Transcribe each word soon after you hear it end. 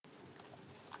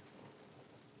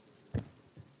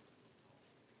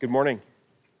Good morning.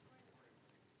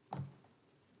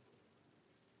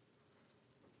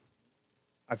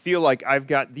 I feel like I've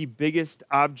got the biggest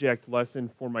object lesson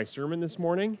for my sermon this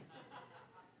morning.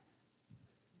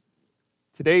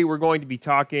 Today we're going to be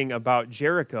talking about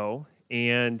Jericho,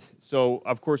 and so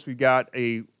of course we've got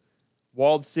a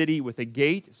walled city with a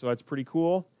gate, so that's pretty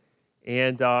cool,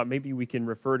 and maybe we can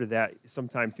refer to that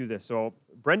sometime through this. So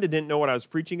Brenda didn't know what I was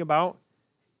preaching about,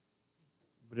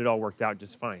 but it all worked out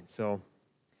just fine. So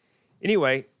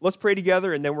anyway, let's pray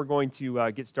together, and then we're going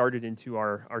to get started into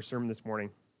our sermon this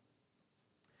morning.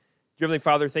 Dear Heavenly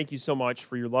Father, thank you so much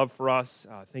for your love for us.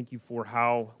 Thank you for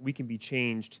how we can be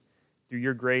changed through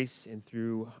your grace and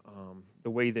through the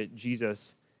way that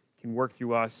Jesus can work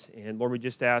through us. And Lord, we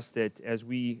just ask that as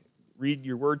we read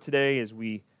your word today, as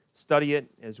we study it,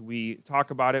 as we talk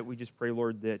about it, we just pray,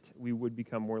 Lord, that we would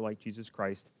become more like Jesus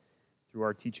Christ through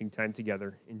our teaching time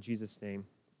together. In Jesus' name,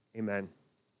 amen.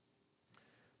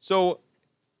 So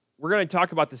we're going to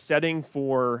talk about the setting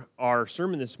for our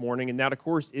sermon this morning, and that, of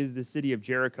course, is the city of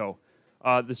Jericho.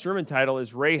 The sermon title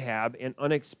is Rahab, an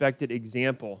Unexpected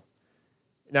Example.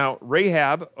 Now,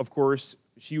 Rahab, of course,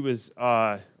 she was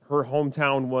her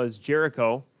hometown was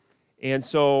Jericho, and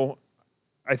so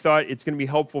I thought it's going to be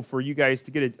helpful for you guys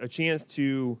to get a chance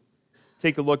to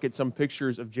take a look at some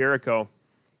pictures of Jericho.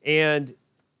 And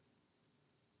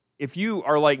if you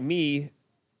are like me,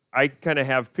 I kind of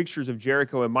have pictures of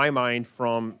Jericho in my mind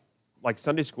from like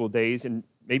Sunday school days, and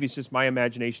maybe it's just my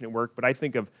imagination at work, but I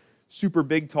think of super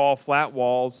big, tall, flat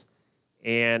walls,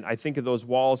 and I think of those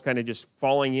walls kind of just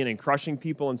falling in and crushing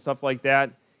people and stuff like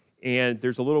that, and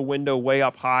there's a little window way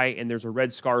up high, and there's a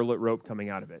red scarlet rope coming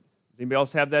out of it. Does anybody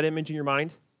else have that image in your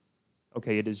mind?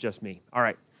 Okay, it is just me. All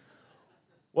right.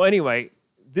 Well, anyway,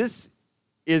 this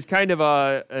is kind of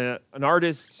an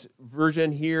artist's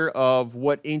version here of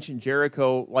what ancient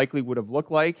Jericho likely would have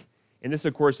looked like, and this,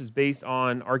 of course, is based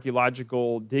on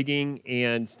archaeological digging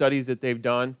and studies that they've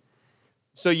done.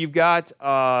 So you've got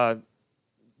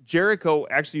Jericho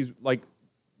actually, like,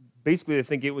 basically I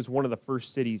think it was one of the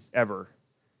first cities ever.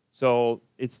 So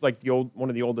it's like one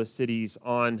of the oldest cities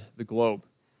on the globe.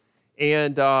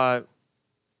 And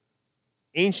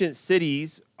ancient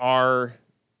cities are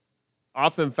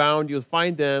often found, you'll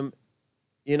find them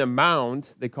in a mound.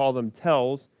 They call them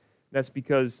tells. That's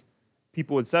because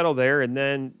people would settle there and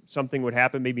then something would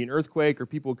happen, maybe an earthquake, or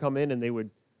people would come in and they would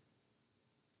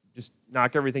just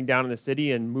knock everything down in the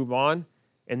city and move on.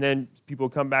 And then people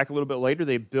come back a little bit later,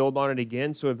 they build on it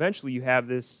again. So eventually you have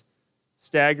this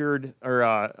staggered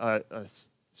or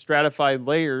stratified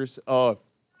layers of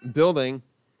building,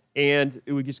 and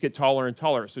it would just get taller and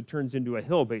taller. So it turns into a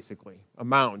hill, basically, a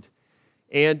mound.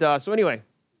 And so anyway,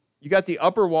 you got the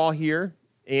upper wall here,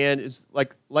 and it's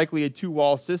likely a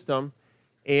two-wall system.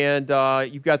 And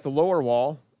you've got the lower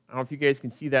wall. I don't know if you guys can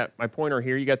see that, my pointer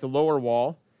here. You got the lower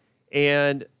wall,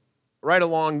 and right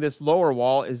along this lower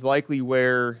wall is likely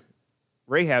where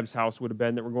Rahab's house would have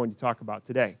been that we're going to talk about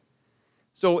today.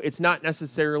 So it's not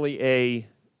necessarily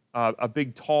a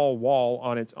big, tall wall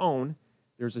on its own.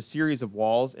 There's a series of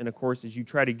walls, and of course, as you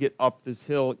try to get up this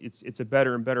hill, it's a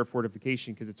better and better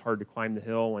fortification because it's hard to climb the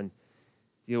hill and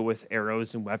deal with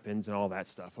arrows and weapons and all that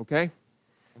stuff, okay?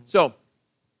 So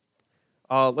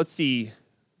let's see.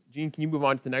 Gene, can you move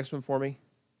on to the next one for me?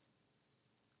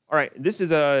 All right, this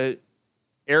is a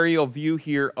aerial view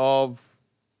here of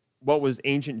what was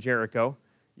ancient Jericho.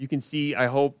 You can see, I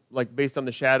hope, like based on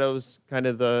the shadows, kind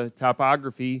of the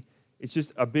topography, it's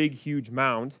just a big, huge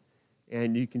mound.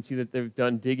 And you can see that they've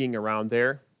done digging around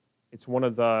there. It's one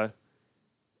of the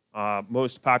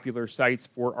most popular sites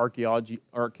for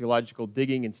archaeological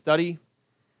digging and study.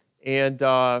 And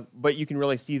but you can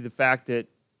really see the fact that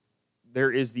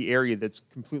there is the area that's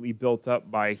completely built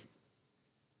up by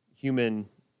human,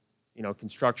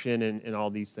 construction and all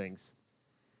these things.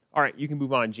 All right, you can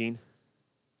move on, Gene.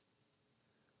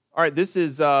 All right, this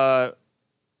is the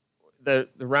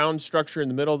round structure in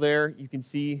the middle there. You can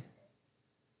see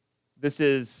this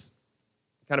is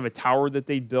kind of a tower that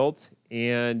they built,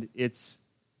 and it's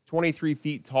 23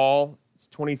 feet tall. It's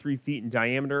 23 feet in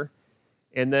diameter.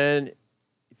 And then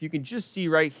if you can just see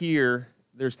right here,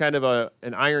 there's kind of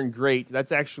an iron grate.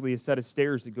 That's actually a set of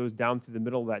stairs that goes down through the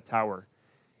middle of that tower.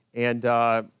 And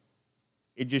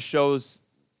it just shows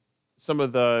some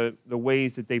of the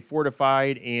ways that they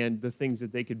fortified and the things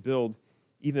that they could build,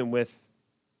 even with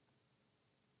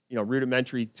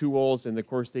rudimentary tools, and of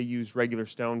course they used regular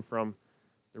stone from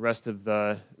the rest of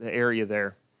the area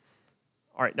there.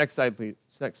 All right, next slide, please.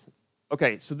 Next.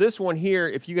 Okay, so this one here,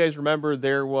 if you guys remember,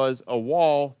 there was a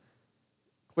wall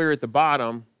clear at the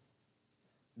bottom.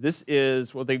 This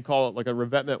is what they call it, like a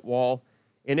revetment wall,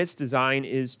 and its design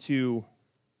is to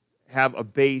have a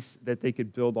base that they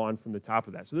could build on from the top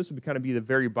of that. So this would kind of be the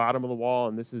very bottom of the wall,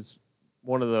 and this is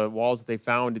one of the walls that they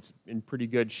found. It's in pretty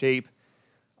good shape.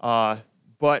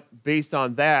 But based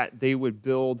on that, they would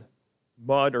build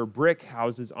mud or brick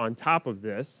houses on top of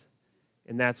this.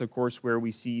 And that's, of course, where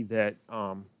we see that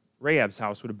Rahab's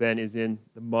house would have been, is in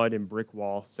the mud and brick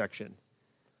wall section.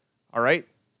 All right,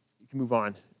 you can move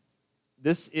on.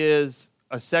 This is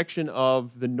a section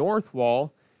of the north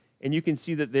wall, and you can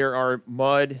see that there are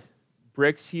mud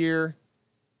bricks here,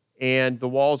 and the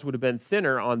walls would have been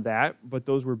thinner on that, but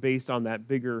those were based on that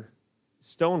bigger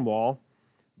stone wall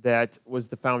that was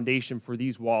the foundation for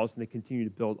these walls, and they continue to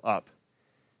build up.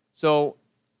 So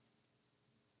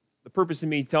the purpose of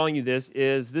me telling you this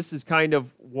is kind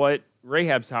of what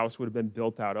Rahab's house would have been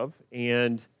built out of,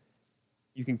 and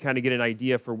you can kind of get an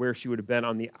idea for where she would have been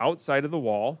on the outside of the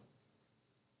wall,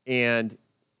 and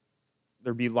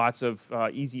there'd be lots of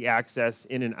easy access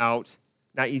in and out.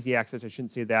 Not easy access, I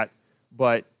shouldn't say that,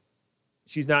 but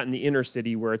she's not in the inner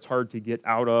city where it's hard to get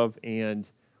out of, and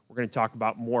we're going to talk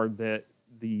about more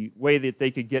the way that they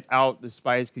could get out, the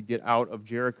spies could get out of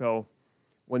Jericho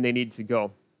when they needed to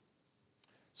go.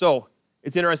 So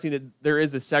it's interesting that there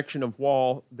is a section of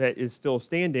wall that is still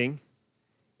standing,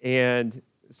 and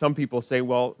some people say,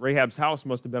 well, Rahab's house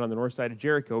must have been on the north side of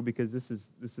Jericho because this is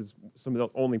some of the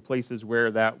only places where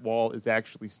that wall is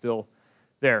actually still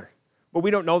there. But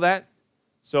we don't know that,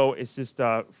 so it's just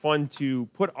fun to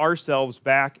put ourselves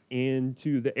back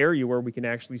into the area where we can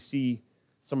actually see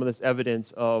some of this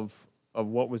evidence of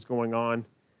what was going on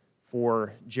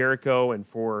for Jericho and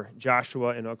for Joshua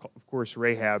and, of course,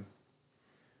 Rahab.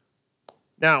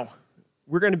 Now,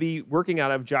 we're going to be working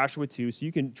out of Joshua 2, so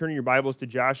you can turn your Bibles to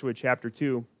Joshua chapter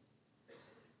 2.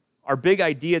 Our big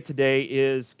idea today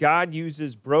is God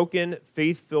uses broken,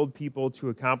 faith-filled people to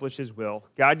accomplish His will.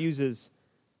 God uses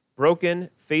broken,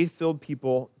 faith-filled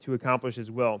people to accomplish His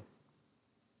will.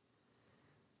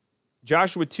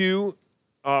 Joshua 2,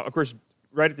 of course,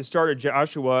 right at the start of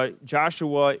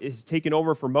Joshua is taken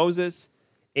over for Moses,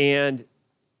 and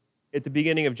at the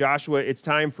beginning of Joshua, it's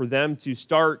time for them to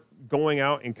start going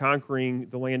out and conquering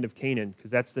the land of Canaan, because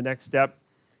that's the next step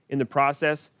in the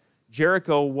process.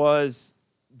 Jericho was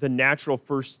the natural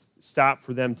first stop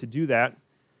for them to do that.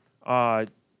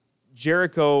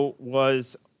 Jericho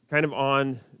was kind of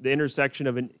on the intersection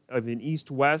of an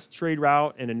east-west trade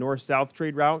route and a north-south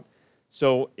trade route,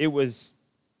 so it's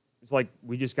like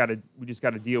we just got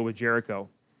to deal with Jericho.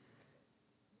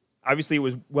 Obviously, it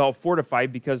was well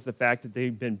fortified because of the fact that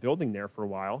they'd been building there for a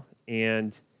while,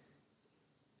 and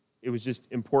it was just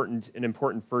an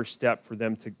important first step for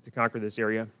them to conquer this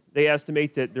area. They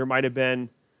estimate that there might have been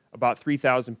about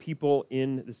 3,000 people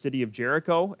in the city of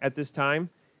Jericho at this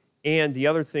time. And the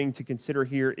other thing to consider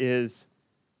here is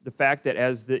the fact that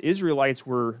as the Israelites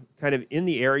were kind of in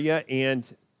the area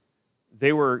and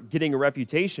they were getting a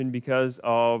reputation because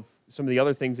of some of the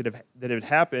other things that had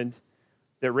happened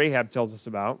that Rahab tells us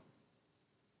about,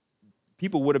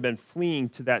 people would have been fleeing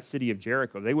to that city of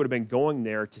Jericho. They would have been going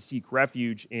there to seek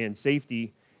refuge and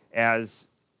safety as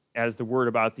the word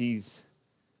about these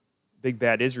big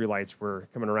bad Israelites were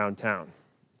coming around town.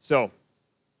 So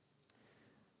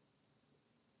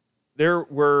there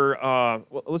were,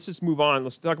 let's just move on.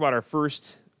 Let's talk about our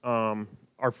first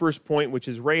point, which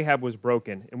is Rahab was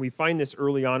broken. And we find this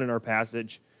early on in our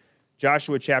passage,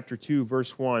 Joshua chapter 2,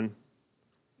 verse 1.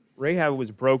 Rahab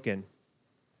was broken.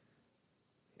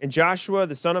 And Joshua,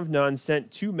 the son of Nun,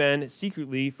 sent 2 men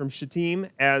secretly from Shittim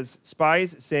as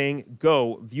spies, saying,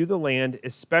 "Go, view the land,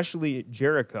 especially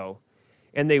Jericho."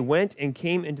 And they went and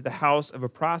came into the house of a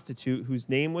prostitute whose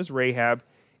name was Rahab,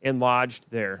 and lodged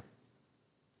there.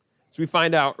 So we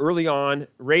find out early on,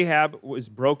 Rahab was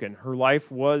broken. Her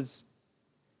life was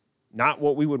not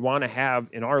what we would want to have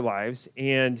in our lives.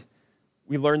 And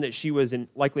we learn that she was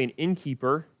likely an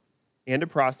innkeeper and a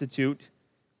prostitute.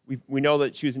 We know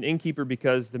that she was an innkeeper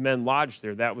because the men lodged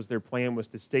there. That was their plan, was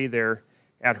to stay there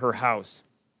at her house.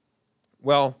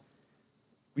 Well,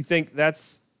 we think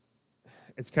it's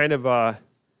kind of a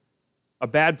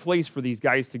bad place for these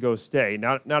guys to go stay.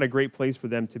 Not a great place for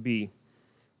them to be.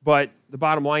 But the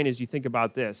bottom line is, you think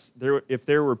about this. If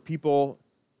there were people,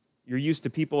 you're used to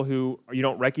people who you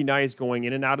don't recognize going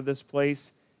in and out of this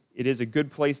place, it is a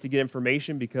good place to get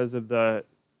information because of the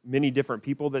many different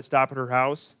people that stop at her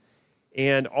house.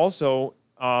 And also,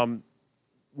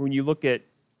 when you look at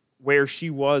where she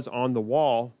was on the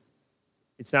wall,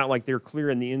 it's not like they're clear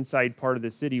in the inside part of the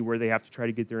city where they have to try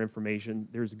to get their information.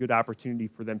 There's a good opportunity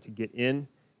for them to get in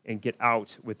and get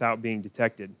out without being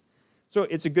detected. So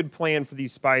it's a good plan for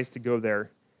these spies to go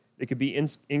there. They could be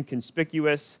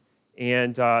inconspicuous,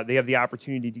 and they have the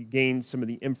opportunity to gain some of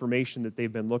the information that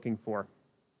they've been looking for.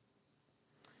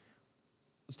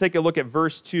 Let's take a look at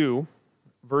verse 2.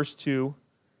 Verse 2,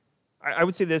 I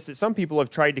would say this, that some people have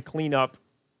tried to clean up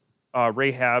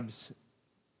Rahab's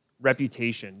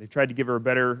reputation. They tried to give her a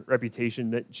better reputation,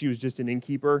 that she was just an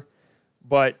innkeeper.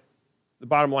 But the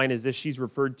bottom line is this: she's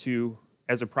referred to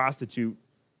as a prostitute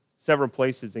several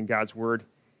places in God's Word.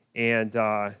 And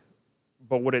but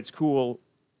what it's cool,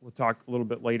 we'll talk a little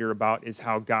bit later about, is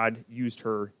how God used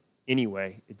her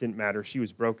anyway. It didn't matter. She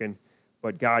was broken,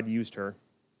 but God used her.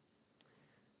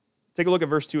 Take a look at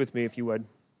verse 2 with me, if you would.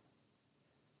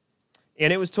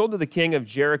 And it was told to the king of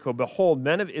Jericho, "Behold,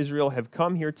 men of Israel have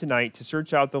come here tonight to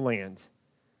search out the land."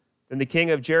 Then the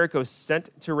king of Jericho sent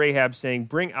to Rahab, saying,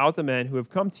 "Bring out the men who have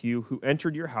come to you, who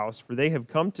entered your house, for they have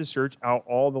come to search out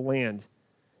all the land."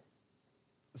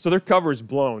 So their cover is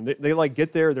blown. They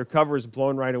get there, their cover is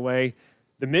blown right away.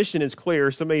 The mission is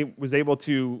clear. Somebody was able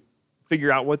to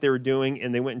figure out what they were doing,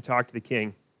 and they went and talked to the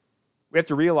king. We have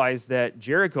to realize that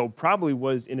Jericho probably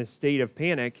was in a state of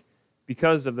panic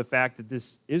because of the fact that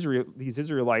these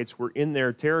Israelites were in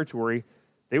their territory.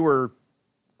 They were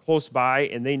close by,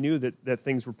 and they knew that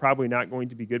things were probably not going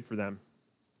to be good for them.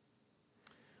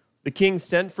 The king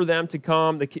sent for them to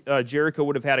come. Jericho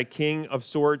would have had a king of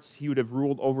sorts. He would have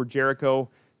ruled over Jericho.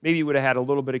 Maybe he would have had a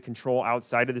little bit of control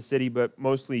outside of the city, but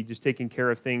mostly just taking care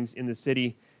of things in the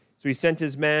city. So he sent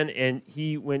his men, and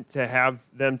he went to have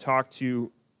them talk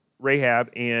to Rahab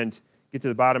and get to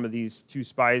the bottom of these two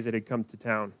spies that had come to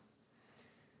town.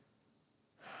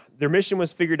 Their mission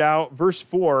was figured out. Verse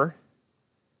 4,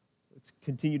 let's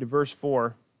continue to verse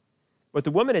 4. But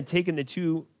the woman had taken the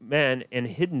two men and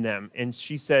hidden them, and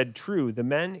she said, "True, the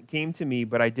men came to me,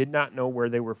 but I did not know where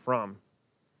they were from."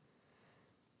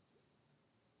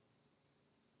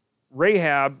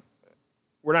 Rahab,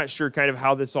 we're not sure kind of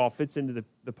how this all fits into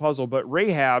the puzzle, but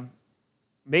Rahab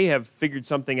may have figured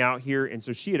something out here, and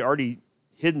so she had already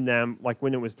hidden them, like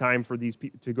when it was time for these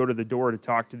people to go to the door to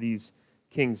talk to these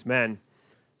king's men.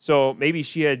 So maybe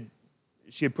she had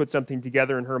put something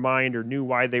together in her mind or knew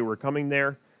why they were coming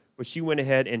there, but she went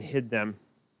ahead and hid them.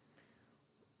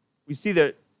 We see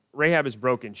that Rahab is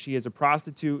broken. She is a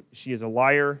prostitute. She is a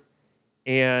liar.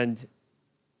 And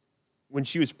when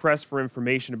she was pressed for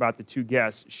information about the two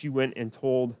guests, she went and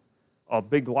told a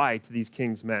big lie to these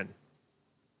king's men.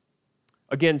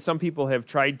 Again, some people have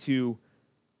tried to,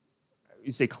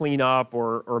 clean up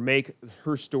or make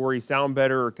her story sound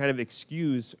better or kind of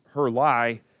excuse her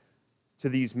lie to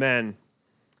these men.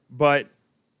 But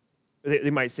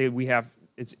they might say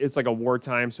it's like a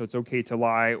wartime, so it's okay to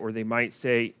lie. Or they might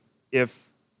say if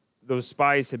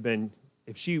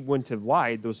she wouldn't have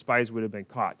lied, those spies would have been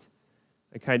caught.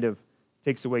 It kind of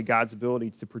takes away God's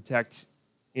ability to protect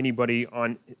anybody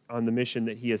on the mission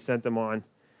that he has sent them on.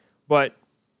 But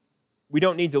we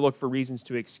don't need to look for reasons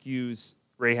to excuse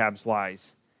Rahab's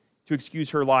lies. To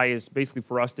excuse her lie is basically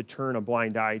for us to turn a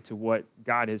blind eye to what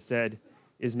God has said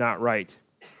is not right.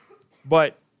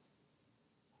 But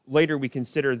later we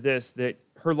consider this, that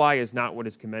her lie is not what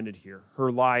is commended here.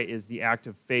 Her lie is the act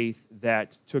of faith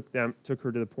that took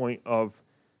her to the point of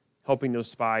helping those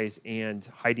spies and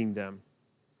hiding them.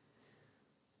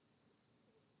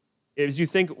 As you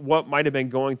think what might have been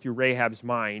going through Rahab's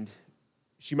mind,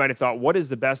 she might have thought, what is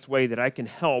the best way that I can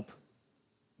help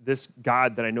this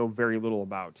God that I know very little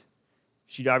about?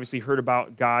 She'd obviously heard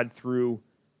about God through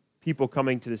people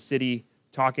coming to the city,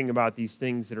 talking about these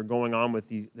things that are going on with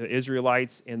the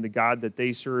Israelites and the God that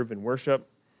they serve and worship.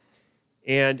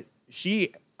 And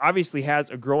she obviously has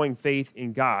a growing faith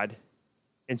in God.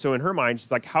 And so in her mind,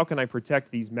 she's like, how can I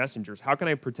protect these messengers? How can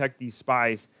I protect these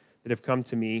spies that have come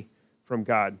to me from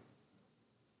God?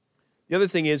 The other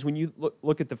thing is, when you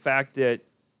look at the fact that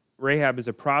Rahab is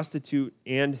a prostitute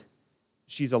and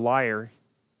she's a liar,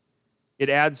 it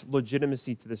adds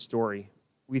legitimacy to the story.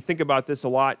 We think about this a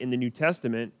lot in the New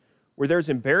Testament, where there's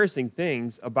embarrassing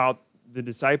things about the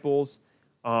disciples,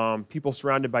 people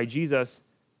surrounded by Jesus,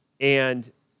 and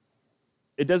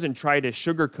it doesn't try to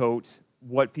sugarcoat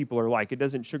what people are like. It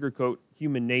doesn't sugarcoat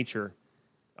human nature.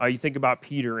 You think about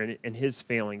Peter and his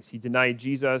failings. He denied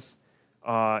Jesus,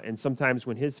 and sometimes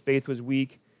when his faith was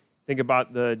weak, think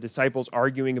about the disciples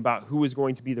arguing about who was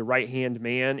going to be the right-hand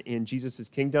man in Jesus'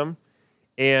 kingdom.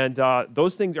 And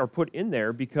those things are put in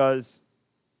there because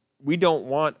we don't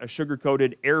want a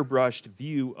sugar-coated, airbrushed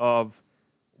view of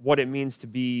what it means to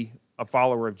be a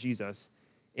follower of Jesus.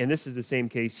 And this is the same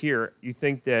case here. You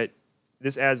think that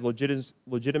this adds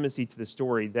legitimacy to the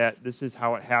story, that this is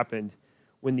how it happened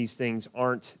when these things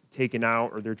aren't taken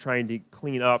out or they're trying to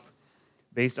clean up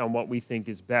based on what we think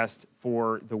is best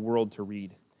for the world to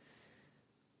read.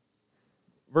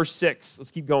 Verse 6,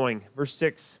 let's keep going. Verse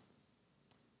 6.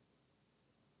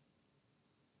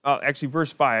 Actually,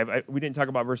 verse 5. We didn't talk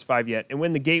about verse 5 yet. And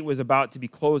when the gate was about to be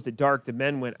closed at dark, the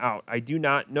men went out. I do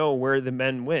not know where the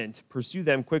men went. Pursue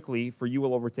them quickly, for you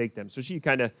will overtake them. So she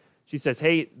says,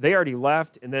 hey, they already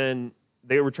left, and then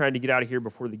they were trying to get out of here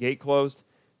before the gate closed,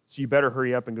 so you better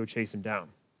hurry up and go chase them down.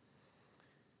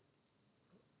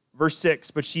 Verse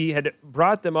 6, but she had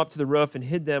brought them up to the roof and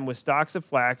hid them with stalks of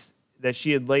flax that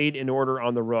she had laid in order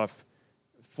on the roof.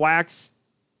 Flax,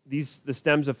 the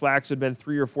stems of flax had been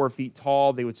 3 or 4 feet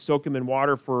tall. They would soak them in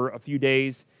water for a few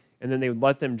days, and then they would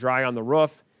let them dry on the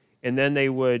roof, and then they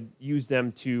would use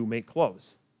them to make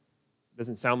clothes.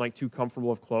 Doesn't sound like too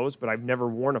comfortable of clothes, but I've never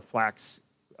worn a flax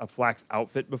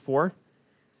outfit before.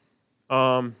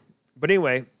 But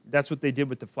anyway, that's what they did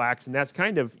with the flax, and that's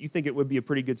you think it would be a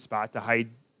pretty good spot to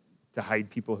hide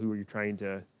people who you're trying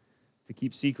to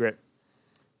keep secret.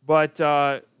 But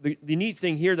the neat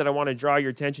thing here that I want to draw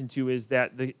your attention to is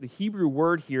that the Hebrew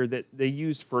word here that they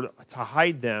used to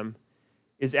hide them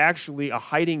is actually a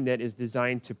hiding that is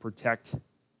designed to protect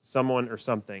someone or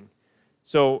something.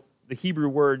 So the Hebrew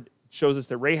word shows us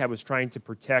that Rahab was trying to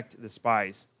protect the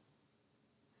spies.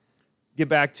 Get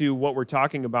back to what we're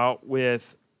talking about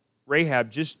with Rahab,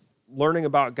 just learning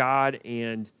about God,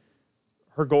 and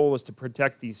her goal was to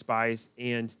protect these spies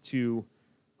and to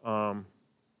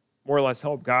more or less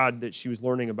help God that she was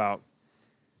learning about.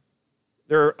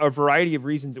 There are a variety of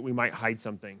reasons that we might hide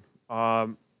something.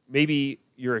 Maybe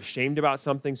you're ashamed about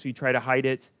something, so you try to hide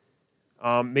it.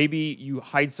 Maybe you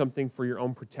hide something for your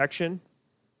own protection.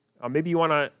 Maybe you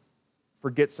want to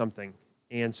forget something,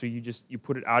 and so you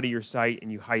put it out of your sight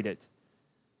and you hide it.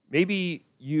 Maybe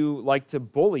you like to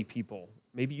bully people.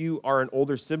 Maybe you are an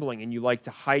older sibling and you like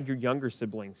to hide your younger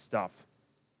sibling's stuff.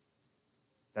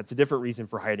 That's a different reason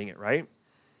for hiding it, right?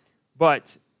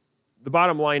 But the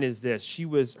bottom line is this.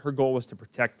 Her goal was to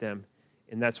protect them,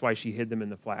 and that's why she hid them in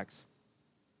the flax.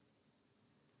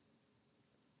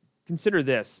 Consider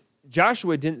this.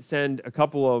 Joshua didn't send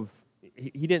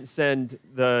he didn't send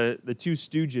the two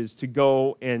stooges to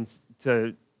go and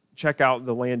to check out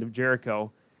the land of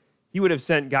Jericho. He would have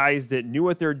sent guys that knew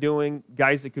what they're doing,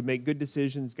 guys that could make good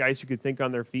decisions, guys who could think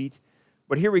on their feet.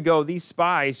 But here we go. These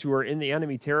spies who are in the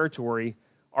enemy territory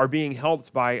are being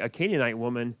helped by a Canaanite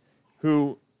woman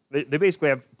who they basically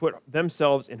have put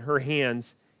themselves in her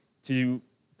hands to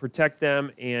protect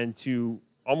them and to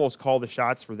almost call the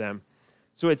shots for them.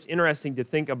 So it's interesting to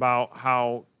think about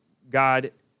how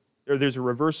there's a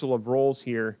reversal of roles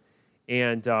here,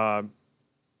 and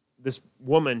this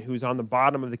woman who's on the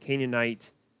bottom of the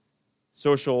Canaanite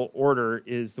social order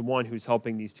is the one who's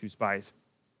helping these two spies.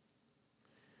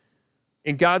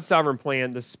 In God's sovereign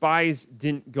plan, the spies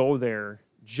didn't go there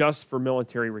just for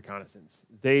military reconnaissance.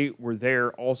 They were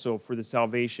there also for the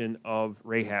salvation of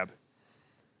Rahab.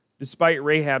 Despite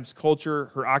Rahab's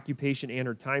culture, her occupation, and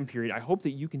her time period, I hope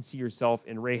that you can see yourself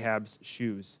in Rahab's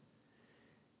shoes.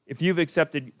 If you've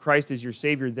accepted Christ as your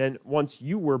Savior, then once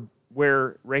you were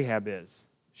where Rahab is.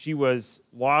 She was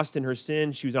lost in her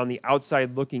sin. She was on the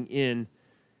outside looking in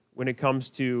when it comes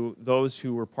to those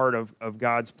who were part of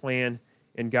God's plan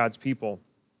and God's people.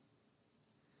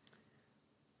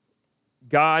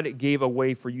 God gave a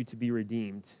way for you to be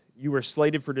redeemed. You were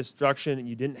slated for destruction and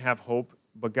you didn't have hope,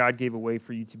 but God gave a way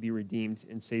for you to be redeemed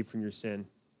and saved from your sin.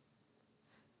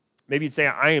 Maybe you'd say,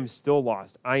 I am still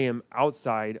lost. I am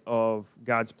outside of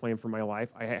God's plan for my life.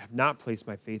 I have not placed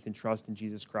my faith and trust in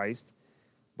Jesus Christ,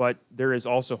 but there is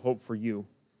also hope for you.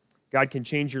 God can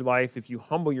change your life if you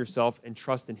humble yourself and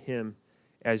trust in Him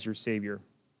as your Savior.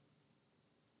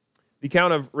 The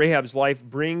account of Rahab's life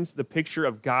brings the picture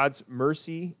of God's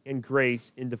mercy and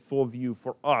grace into full view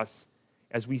for us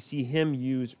as we see Him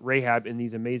use Rahab in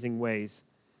these amazing ways.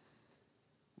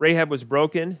 Rahab was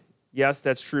broken. Yes,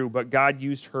 that's true, but God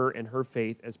used her and her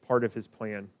faith as part of His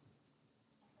plan.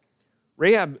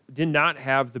 Rahab did not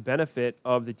have the benefit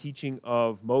of the teaching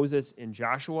of Moses and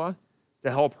Joshua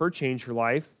to help her change her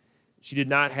life. She did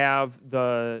not have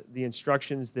the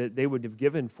instructions that they would have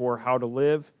given for how to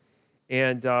live.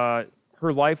 And her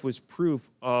life was proof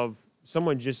of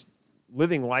someone just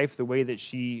living life the way that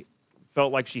she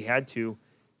felt like she had to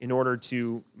in order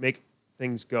to make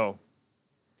things go.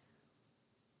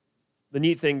 The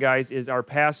neat thing, guys, is our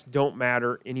pasts don't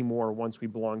matter anymore once we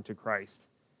belong to Christ.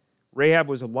 Rahab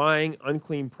was a lying,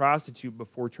 unclean prostitute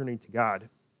before turning to God.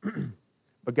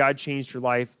 But God changed her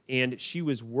life, and she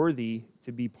was worthy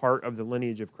to be part of the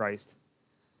lineage of Christ.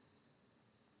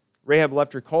 Rahab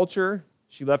left her culture,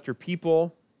 she left her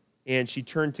people, and she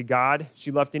turned to God. She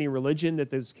left any religion that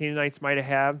those Canaanites might have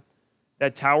had.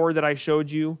 That tower that I showed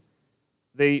you,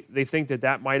 they think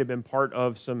that might have been part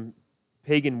of some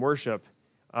pagan worship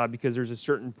because there's a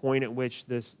certain point at which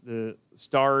the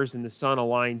stars and the sun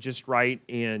align just right,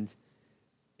 and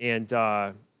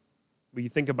when you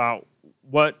think about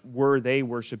what were they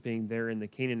worshiping there in the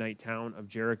Canaanite town of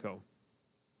Jericho.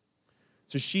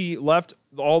 So she left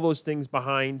all those things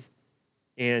behind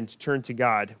and turned to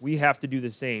God. We have to do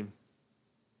the same.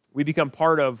 We become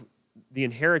part of the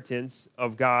inheritance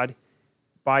of God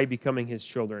by becoming his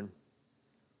children.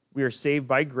 We are saved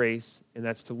by grace, and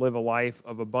that's to live a life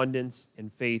of abundance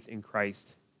and faith in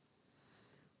Christ.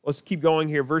 Let's keep going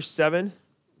here. Verse 7.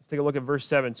 Let's take a look at verse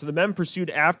 7. So the men pursued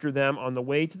after them on the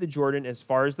way to the Jordan as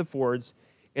far as the fords,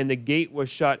 and the gate was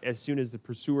shut as soon as the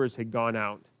pursuers had gone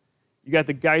out. You got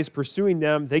the guys pursuing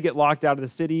them. They get locked out of the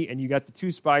city, and you got the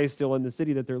two spies still in the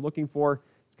city that they're looking for.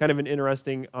 It's kind of an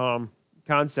interesting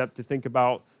concept to think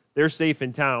about. They're safe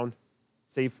in town,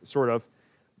 safe sort of,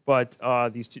 but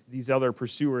these other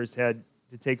pursuers had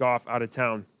to take off out of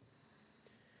town.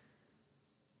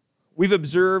 We've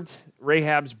observed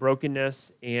Rahab's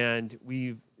brokenness, and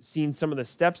we've seen some of the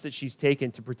steps that she's taken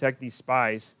to protect these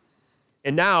spies.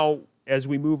 And now, as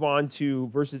we move on to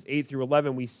verses 8 through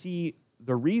 11, we see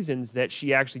the reasons that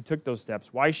she actually took those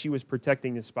steps, why she was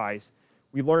protecting the spies.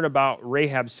 We learn about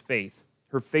Rahab's faith.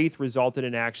 Her faith resulted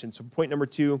in action. So point number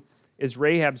 2 is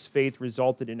Rahab's faith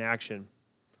resulted in action.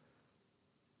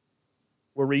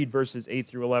 We'll read verses 8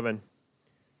 through 11.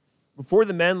 Before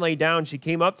the men lay down, she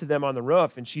came up to them on the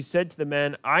roof, and she said to the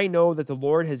men, I know that the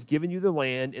Lord has given you the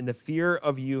land, and the fear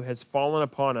of you has fallen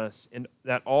upon us, and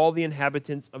that all the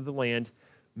inhabitants of the land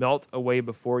melt away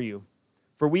before you.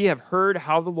 For we have heard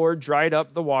how the Lord dried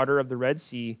up the water of the Red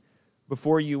Sea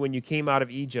before you when you came out of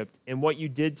Egypt, and what you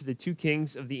did to the 2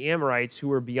 kings of the Amorites who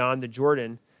were beyond the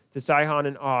Jordan, to Sihon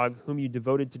and Og, whom you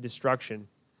devoted to destruction.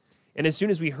 And as soon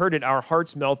as we heard it, our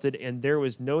hearts melted, and there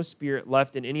was no spirit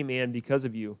left in any man because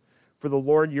of you. For the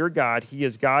Lord your God, he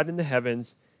is God in the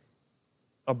heavens,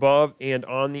 above and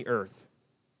on the earth.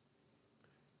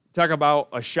 Talk about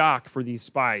a shock for these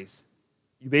spies.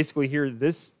 You basically hear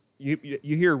this. You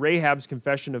hear Rahab's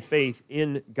confession of faith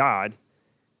in God.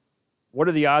 What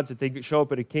are the odds that they show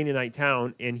up at a Canaanite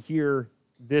town and hear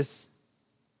this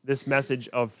message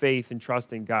of faith and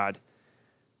trust in God?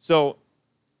 So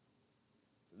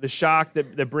the shock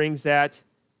that brings that,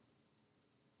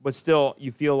 but still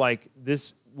you feel like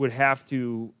this would have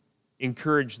to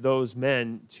encourage those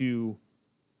men to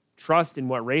trust in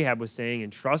what Rahab was saying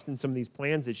and trust in some of these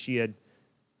plans that she had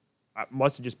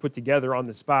must have just put together on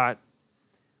the spot.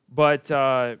 But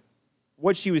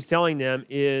what she was telling them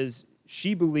is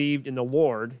she believed in the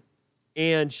Lord,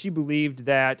 and she believed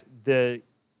that the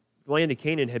land of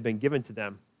Canaan had been given to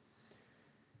them.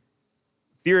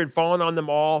 Fear had fallen on them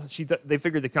all. They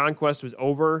figured the conquest was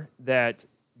over, that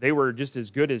they were just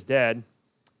as good as dead,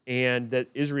 and that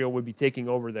Israel would be taking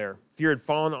over there. Fear had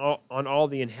fallen on all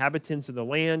the inhabitants of the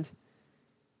land.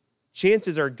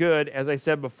 Chances are good, as I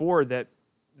said before, that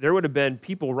there would have been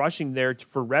people rushing there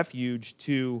for refuge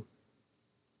to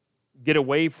get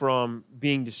away from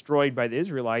being destroyed by the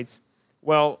Israelites.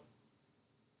 Well,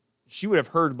 she would have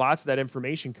heard lots of that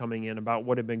information coming in about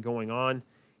what had been going on.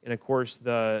 And of course,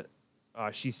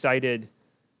 she cited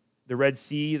the Red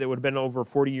Sea that would have been over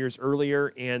 40 years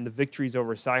earlier and the victories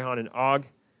over Sihon and Og.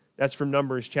 That's from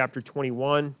Numbers chapter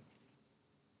 21.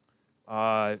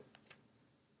 The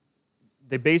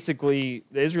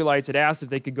Israelites had asked if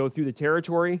they could go through the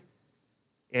territory,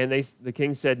 and the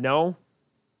king said no.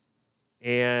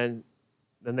 And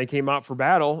then they came out for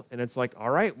battle, and it's like,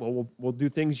 all right, well, we'll do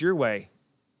things your way.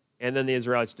 And then the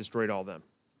Israelites destroyed all of them.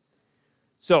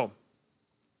 So,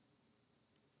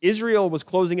 Israel was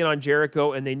closing in on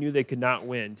Jericho, and they knew they could not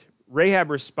win. Rahab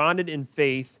responded in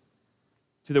faith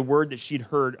to the word that she'd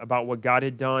heard about what God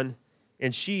had done,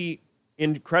 and she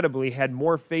incredibly had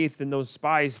more faith than those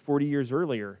spies 40 years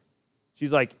earlier.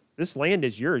 She's like, this land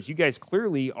is yours. You guys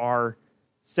clearly are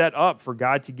set up for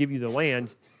God to give you the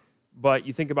land. But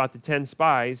you think about the 10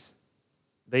 spies,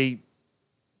 they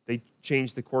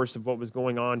changed the course of what was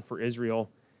going on for Israel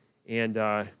and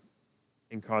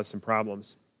caused some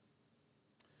problems.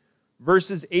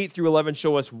 Verses 8 through 11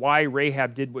 show us why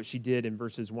Rahab did what she did in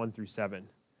verses 1 through 7.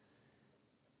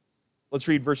 Let's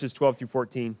read verses 12 through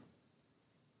 14.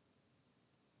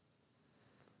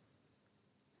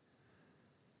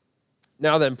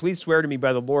 Now then, please swear to me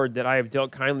by the Lord that I have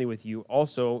dealt kindly with you,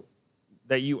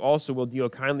 that you also will deal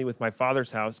kindly with my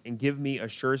father's house, and give me a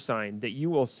sure sign that you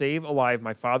will save alive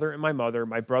my father and my mother,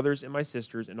 my brothers and my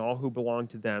sisters, and all who belong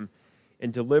to them,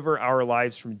 and deliver our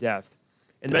lives from death.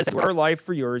 And then our life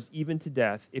for yours, even to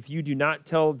death. If you do not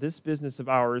tell this business of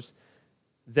ours,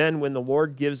 then when the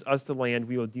Lord gives us the land,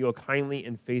 we will deal kindly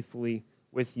and faithfully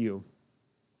with you.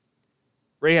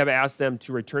 Rahab asked them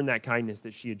to return that kindness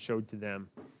that she had showed to them.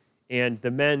 And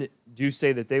the men do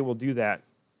say that they will do that.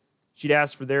 She'd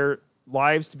asked for their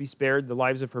lives to be spared, the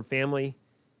lives of her family,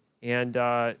 and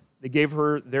they gave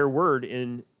her their word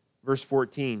in verse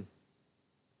 14.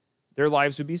 Their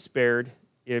lives would be spared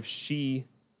if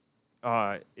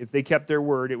they kept their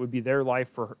word. It would be their life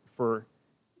for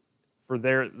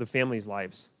the family's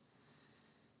lives.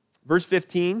 Verse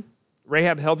 15,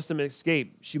 Rahab helps them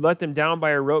escape. She let them down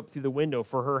by a rope through the window,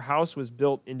 for her house was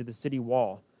built into the city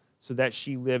wall, so that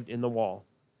she lived in the wall.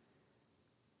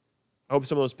 I hope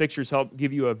some of those pictures help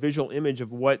give you a visual image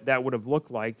of what that would have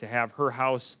looked like to have her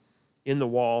house in the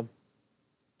wall.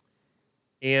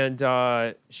 And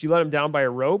she let them down by a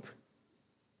rope.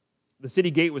 The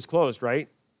city gate was closed, right?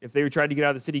 If they tried to get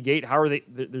out of the city gate, how are they?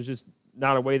 There's just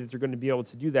not a way that they're going to be able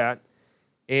to do that.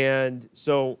 And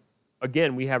so,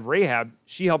 again, we have Rahab.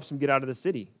 She helps them get out of the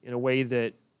city in a way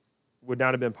that would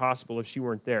not have been possible if she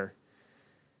weren't there.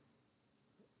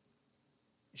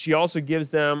 She also gives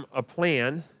them a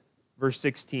plan, verse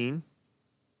 16.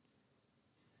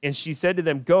 And she said to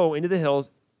them, "Go into the hills,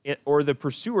 or the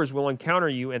pursuers will encounter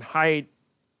you and hide.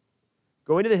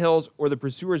 Go into the hills, or the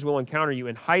pursuers will encounter you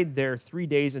and hide there 3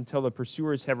 days until the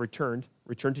pursuers have returned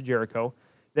to Jericho.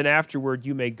 Then afterward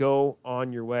you may go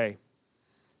on your way."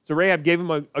 So Rahab gave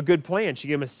them a good plan. She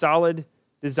gave them a solid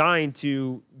design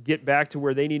to get back to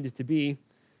where they needed to be.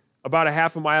 About a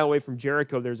half a mile away from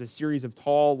Jericho, there's a series of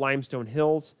tall limestone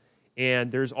hills,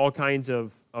 and there's all kinds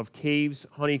of caves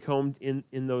honeycombed in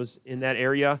that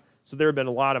area. So there have been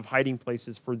a lot of hiding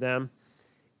places for them.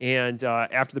 And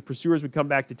after the pursuers would come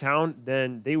back to town,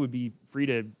 then they would be free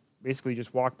to basically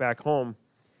just walk back home.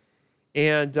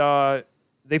 And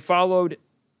they followed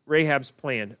Rahab's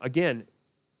plan. Again,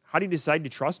 how do you decide to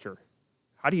trust her?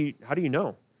 How do you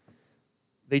know?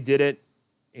 They did it,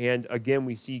 and again,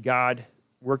 we see God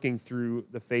working through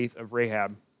the faith of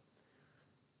Rahab.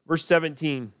 Verse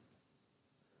 17.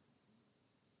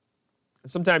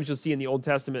 Sometimes you'll see in the Old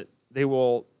Testament, they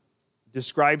will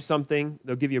describe something,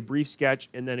 they'll give you a brief sketch,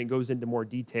 and then it goes into more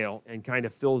detail and kind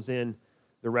of fills in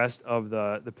the rest of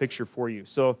the picture for you.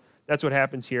 So that's what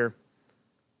happens here.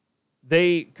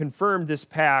 They confirmed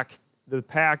the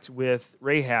pact with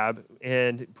Rahab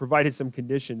and provided some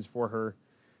conditions for her.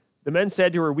 The men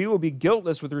said to her, "We will be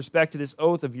guiltless with respect to this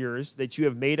oath of yours that you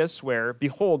have made us swear.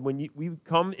 Behold, when we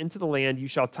come into the land, you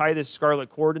shall tie this scarlet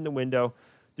cord in the window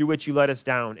through which you let us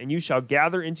down, and you shall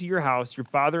gather into your house your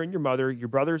father and your mother, your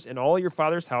brothers, and all your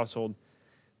father's household.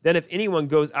 Then if anyone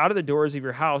goes out of the doors of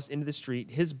your house into the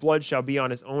street, his blood shall be on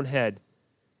his own head,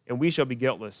 and we shall be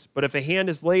guiltless. But if a hand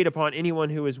is laid upon anyone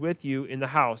who is with you in the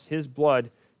house, his blood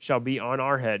shall be on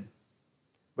our head.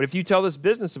 But if you tell this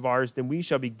business of ours, then we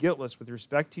shall be guiltless with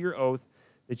respect to your oath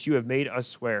that you have made us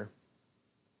swear."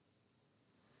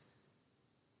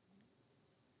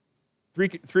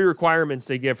 Three requirements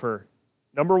they give her.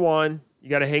 Number one, you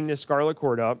got to hang this scarlet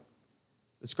cord up.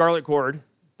 The scarlet cord,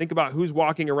 think about who's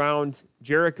walking around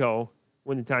Jericho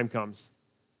when the time comes.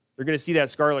 They're going to see that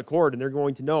scarlet cord, and they're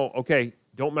going to know, okay,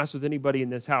 don't mess with anybody in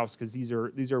this house because these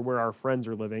are where our friends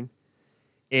are living.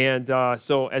 And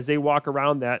so as they walk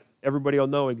around that, everybody will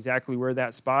know exactly where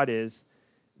that spot is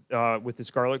with the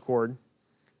scarlet cord.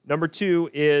 Number two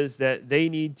is that they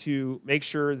need to make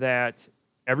sure that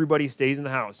everybody stays in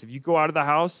the house. If you go out of the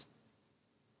house,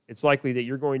 it's likely that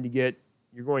you're going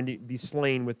to be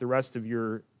slain with the rest of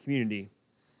your community.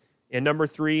 And number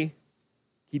three,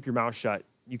 keep your mouth shut.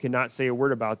 You cannot say a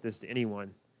word about this to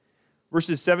anyone.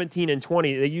 Verses 17 and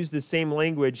 20, they use the same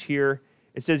language here.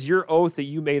 It says, "Your oath that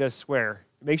you made us swear."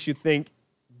 It makes you think,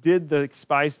 did the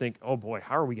spies think, oh boy,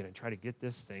 how are we going to try to get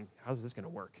this thing? How's this going to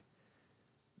work?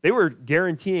 They were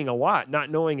guaranteeing a lot, not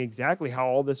knowing exactly how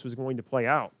all this was going to play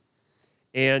out.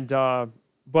 And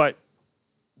but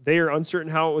they are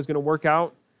uncertain how it was going to work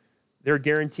out. They're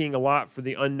guaranteeing a lot for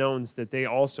the unknowns that they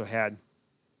also had.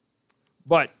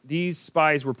 But these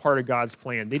spies were part of God's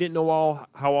plan. They didn't know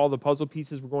how all the puzzle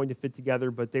pieces were going to fit together,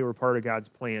 but they were part of God's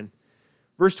plan.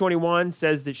 Verse 21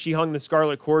 says that she hung the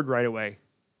scarlet cord right away.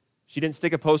 She didn't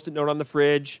stick a Post-it note on the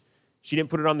fridge. She didn't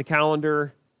put it on the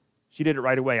calendar. She did it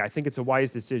right away. I think it's a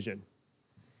wise decision.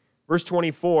 Verse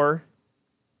 24,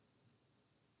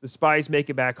 the spies make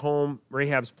it back home.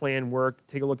 Rahab's plan worked.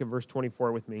 Take a look at verse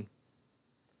 24 with me.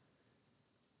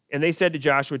 "And they said to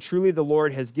Joshua, 'Truly the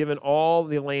Lord has given all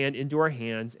the land into our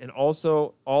hands, and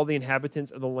also all the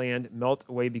inhabitants of the land melt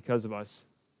away because of us.'"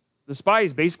 The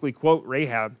spies basically quote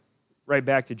Rahab right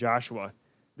back to Joshua.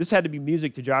 This had to be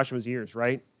music to Joshua's ears,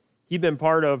 right? He'd been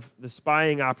part of the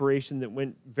spying operation that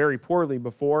went very poorly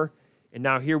before, and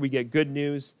now here we get good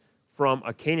news from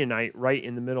a Canaanite right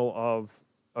in the middle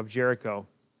of Jericho.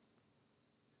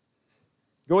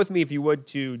 Go with me, if you would,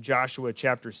 to Joshua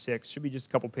chapter 6. Should be just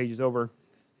a couple pages over.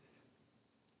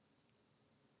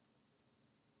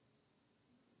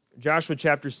 Joshua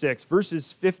chapter 6,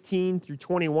 verses 15 through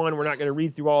 21. We're not going to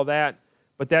read through all that,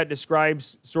 but that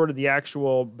describes sort of the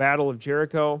actual battle of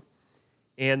Jericho.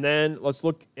 And then let's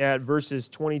look at verses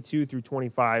 22 through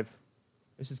 25.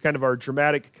 This is kind of our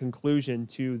dramatic conclusion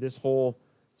to this whole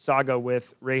saga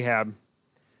with Rahab.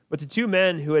 But the two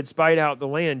men who had spied out the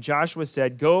land, Joshua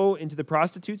said, "Go into the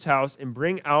prostitute's house and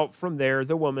bring out from there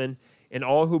the woman and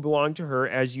all who belong to her,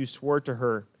 as you swore to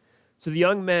her." So the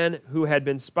young men who had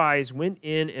been spies went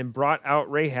in and brought out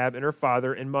Rahab and her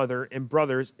father and mother and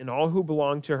brothers and all who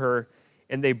belonged to her,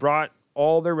 and they brought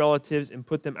all their relatives and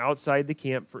put them outside the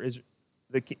camp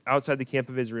outside the camp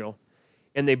of Israel.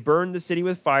 And they burned the city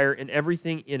with fire and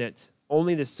everything in it.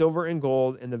 Only the silver and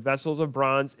gold and the vessels of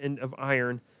bronze and of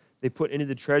iron they put into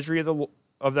the treasury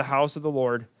of the house of the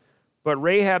Lord. But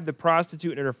Rahab the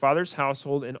prostitute and her father's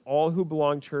household and all who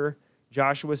belonged to her,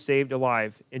 Joshua saved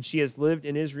alive. And she has lived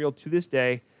in Israel to this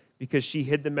day, because she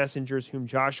hid the messengers whom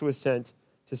Joshua sent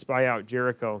to spy out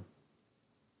Jericho.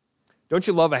 Don't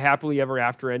you love a happily ever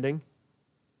after ending?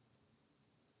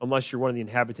 Unless you're one of the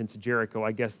inhabitants of Jericho.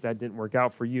 I guess that didn't work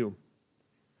out for you.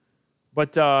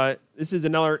 But this is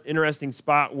another interesting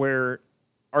spot where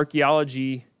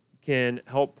archaeology can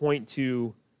help point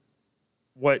to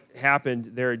what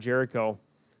happened there at Jericho.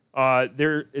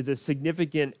 There is a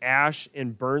significant ash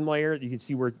and burn layer. You can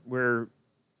see where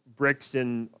bricks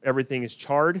and everything is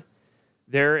charred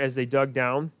there as they dug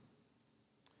down.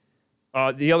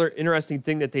 The other interesting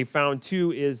thing that they found,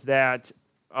 too, is that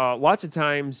lots of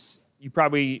times, you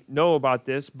probably know about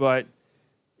this, but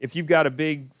if you've got a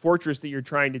big fortress that you're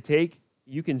trying to take,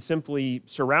 you can simply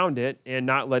surround it and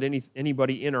not let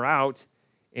anybody in or out,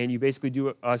 and you basically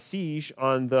do a siege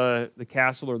on the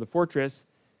castle or the fortress.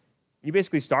 You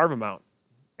basically starve them out.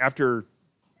 After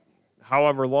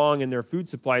however long and their food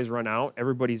supplies run out,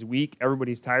 everybody's weak,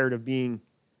 everybody's tired of being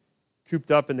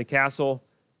cooped up in the castle,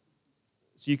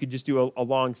 so you could just do a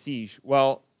long siege.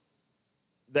 Well,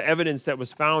 the evidence that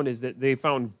was found is that they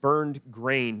found burned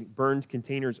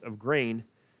containers of grain,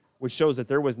 which shows that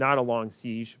there was not a long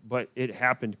siege, but it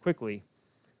happened quickly.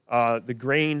 The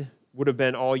grain would have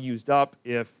been all used up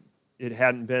if it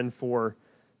hadn't been for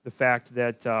the fact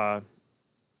that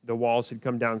the walls had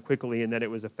come down quickly and that it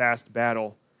was a fast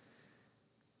battle.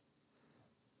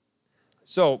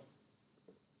 So,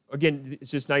 again,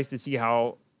 it's just nice to see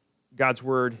how God's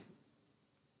word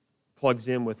plugs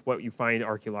in with what you find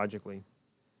archaeologically.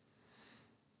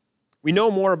 We know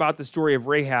more about the story of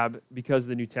Rahab because of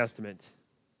the New Testament.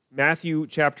 Matthew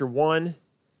chapter 1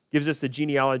 gives us the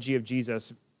genealogy of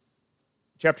Jesus.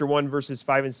 Chapter 1, verses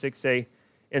 5 and 6 say,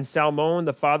 "And Salmon,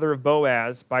 the father of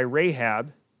Boaz, by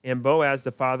Rahab, and Boaz,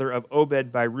 the father of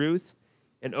Obed, by Ruth,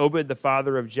 and Obed, the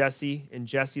father of Jesse, and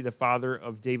Jesse, the father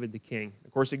of David the king."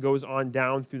 Of course, it goes on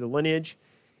down through the lineage,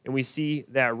 and we see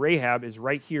that Rahab is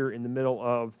right here in the middle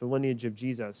of the lineage of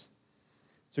Jesus.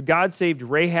 So God saved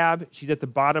Rahab. She's at the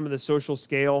bottom of the social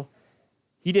scale.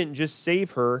 He didn't just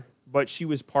save her, but she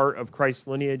was part of Christ's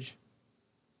lineage.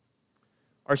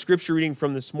 Our scripture reading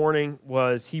from this morning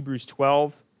was Hebrews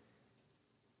 12.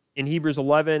 In Hebrews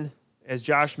 11, as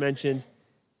Josh mentioned,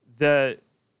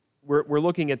 we're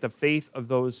looking at the faith of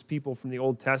those people from the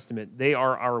Old Testament. They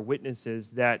are our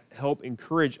witnesses that help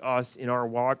encourage us in our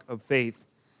walk of faith.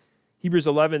 Hebrews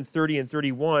 11, 30 and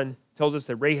 31 tells us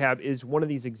that Rahab is one of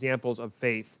these examples of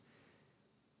faith.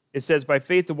 It says, "By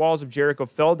faith the walls of Jericho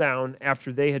fell down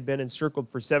after they had been encircled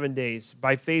for 7 days.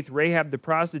 By faith Rahab the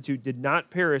prostitute did not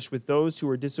perish with those who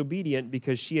were disobedient,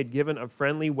 because she had given a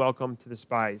friendly welcome to the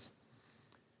spies."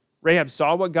 Rahab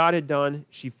saw what God had done.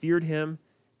 She feared him.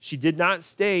 She did not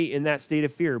stay in that state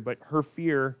of fear, but her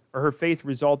faith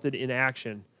resulted in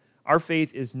action. Our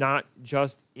faith is not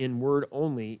just in word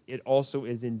only, it also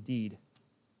is in deed.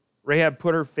 Rahab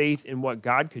put her faith in what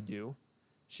God could do.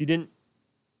 She didn't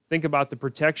think about the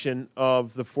protection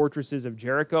of the fortresses of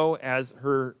Jericho as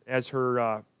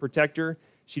her protector.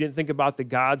 She didn't think about the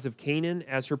gods of Canaan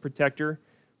as her protector,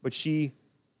 but she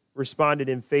responded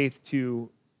in faith to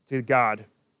God.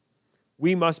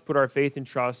 We must put our faith and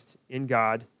trust in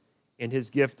God and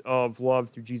his gift of love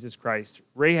through Jesus Christ.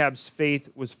 Rahab's faith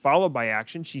was followed by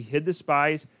action. She hid the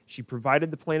spies. She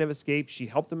provided the plan of escape. She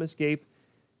helped them escape.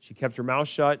 She kept her mouth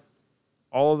shut.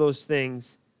 All of those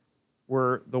things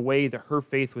were the way that her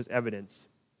faith was evidenced.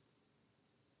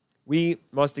 We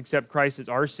must accept Christ as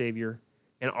our Savior,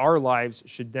 and our lives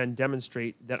should then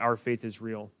demonstrate that our faith is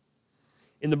real.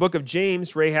 In the book of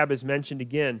James, Rahab is mentioned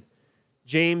again.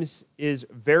 James is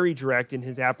very direct in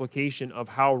his application of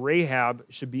how Rahab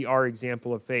should be our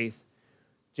example of faith.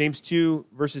 James 2,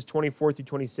 verses 24 through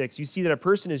 26. You see that a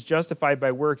person is justified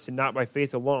by works and not by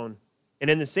faith alone. And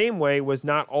in the same way, was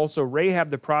not also Rahab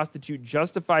the prostitute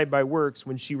justified by works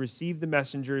when she received the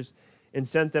messengers and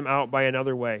sent them out by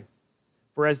another way?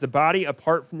 For as the body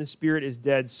apart from the spirit is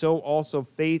dead, so also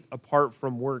faith apart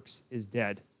from works is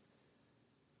dead.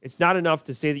 It's not enough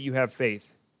to say that you have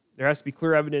faith. There has to be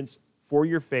clear evidence for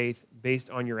your faith based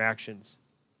on your actions.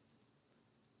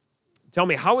 Tell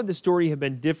me, how would the story have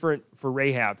been different for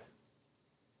Rahab?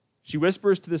 She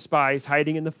whispers to the spies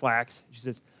hiding in the flax. She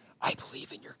says, I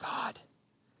believe in your God.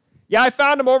 Yeah, I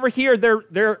found them over here.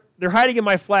 They're hiding in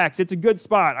my flax. It's a good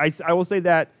spot. I will say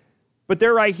that. But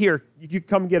they're right here. You can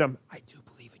come get them. I do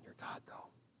believe in your God, though.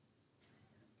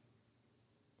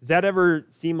 Does that ever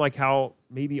seem like how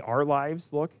maybe our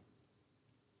lives look?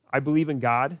 I believe in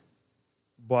God,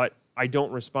 but I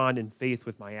don't respond in faith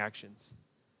with my actions.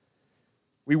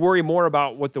 We worry more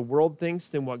about what the world thinks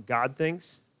than what God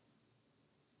thinks.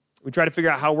 We try to figure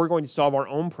out how we're going to solve our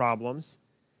own problems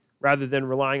rather than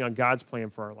relying on God's plan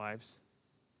for our lives.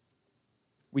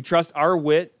 We trust our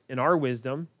wit and our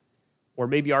wisdom, or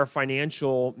maybe our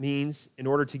financial means, in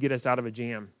order to get us out of a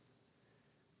jam.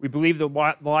 We believe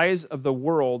the lies of the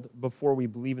world before we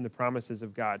believe in the promises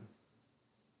of God.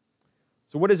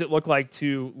 So what does it look like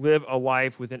to live a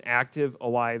life with an active,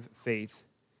 alive faith?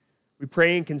 We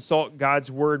pray and consult God's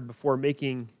word before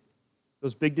making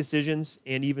those big decisions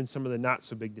and even some of the not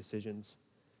so big decisions.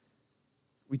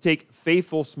 We take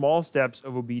faithful small steps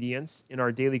of obedience in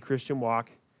our daily Christian walk,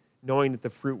 knowing that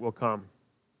the fruit will come.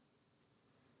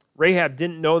 Rahab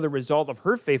didn't know the result of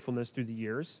her faithfulness through the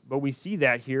years, but we see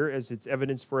that here as it's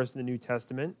evidence for us in the New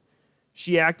Testament.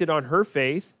 She acted on her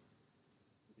faith.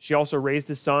 She also raised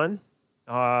a son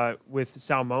with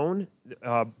Salmon,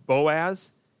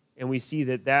 Boaz, and we see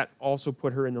that also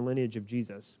put her in the lineage of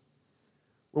Jesus.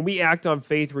 When we act on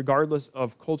faith regardless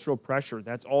of cultural pressure,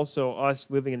 that's also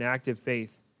us living an active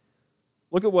faith.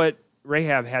 Look at what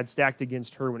Rahab had stacked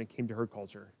against her when it came to her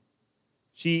culture.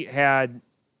 She had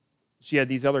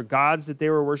these other gods that they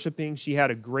were worshiping. She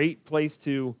had a great place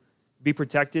to be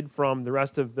protected from the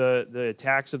rest of the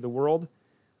attacks of the world.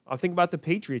 Think about the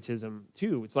patriotism,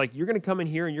 too. It's like, you're going to come in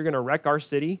here and you're going to wreck our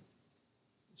city.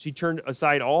 She turned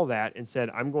aside all that and said,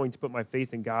 I'm going to put my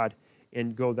faith in God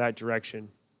and go that direction.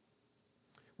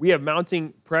 We have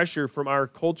mounting pressure from our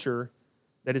culture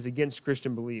that is against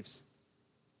Christian beliefs.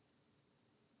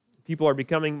 People are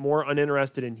becoming more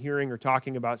uninterested in hearing or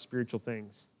talking about spiritual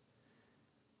things.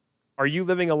 Are you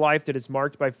living a life that is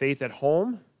marked by faith at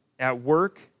home, at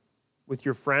work, with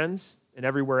your friends, and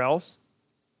everywhere else?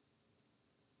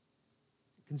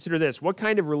 Consider this. What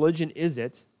kind of religion is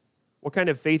it? What kind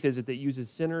of faith is it that uses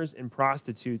sinners and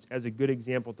prostitutes as a good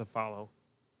example to follow?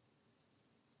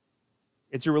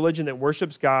 It's a religion that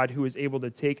worships God, who is able to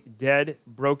take dead,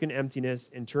 broken emptiness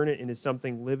and turn it into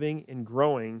something living and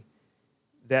growing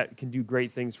that can do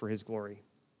great things for his glory.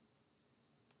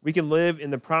 We can live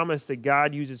in the promise that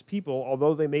God uses people,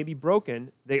 although they may be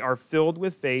broken, they are filled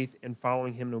with faith and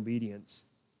following him in obedience.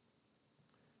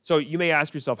 So you may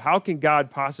ask yourself, how can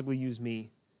God possibly use me?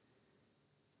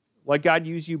 Let God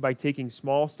use you by taking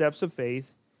small steps of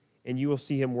faith, and you will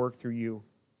see him work through you.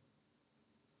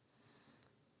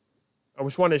 I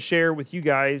just want to share with you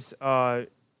guys, John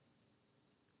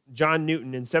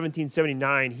Newton, in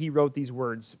 1779, he wrote these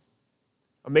words: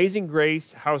 Amazing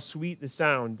grace, how sweet the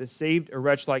sound that saved a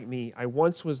wretch like me. I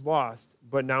once was lost,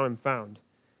 but now am found.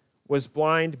 Was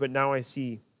blind, but now I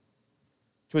see.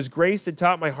 'Twas grace that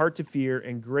taught my heart to fear,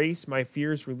 and grace my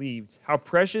fears relieved. How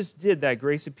precious did that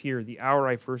grace appear the hour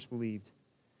I first believed.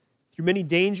 Through many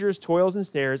dangers, toils, and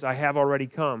snares I have already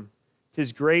come.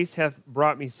 'Tis grace hath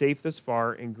brought me safe thus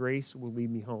far, and grace will lead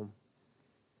me home.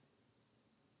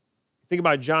 Think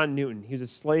about John Newton. He was a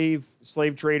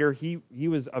slave trader. He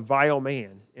was a vile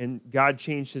man, and God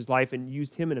changed his life and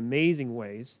used him in amazing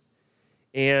ways.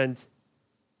 And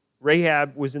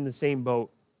Rahab was in the same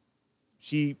boat.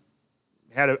 She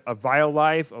had a vile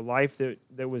life, a life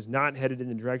that was not headed in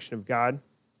the direction of God.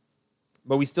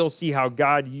 But we still see how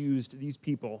God used these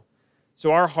people.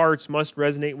 So our hearts must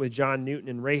resonate with John Newton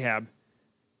and Rahab.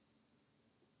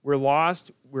 We're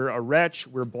lost, we're a wretch,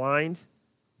 we're blind,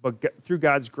 but through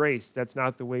God's grace, that's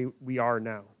not the way we are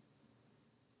now.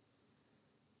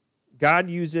 God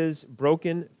uses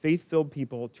broken, faith-filled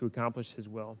people to accomplish his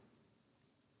will.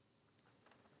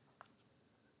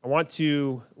 I want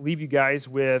to leave you guys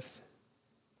with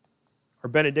our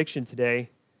benediction today.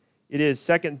 It is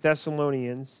 2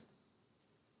 Thessalonians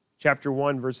chapter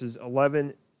 1, verses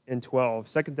 11 and 12.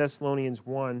 2 Thessalonians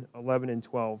 1, 11 and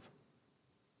 12.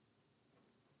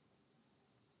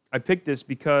 I picked this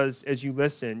because as you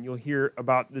listen, you'll hear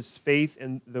about this faith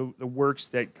and the works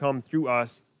that come through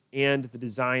us, and the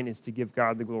design is to give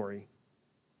God the glory.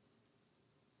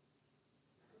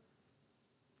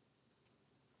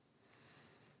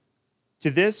 To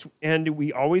this end,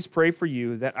 we always pray for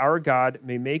you, that our God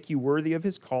may make you worthy of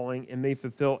his calling and may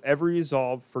fulfill every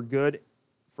resolve for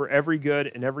every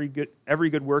good and every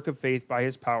good work of faith by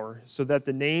his power, so that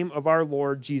the name of our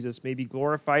Lord Jesus may be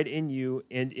glorified in you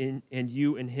and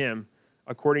you in him,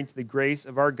 according to the grace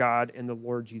of our God and the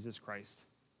Lord Jesus Christ.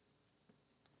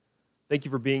 Thank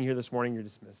you for being here this morning. You're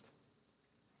dismissed.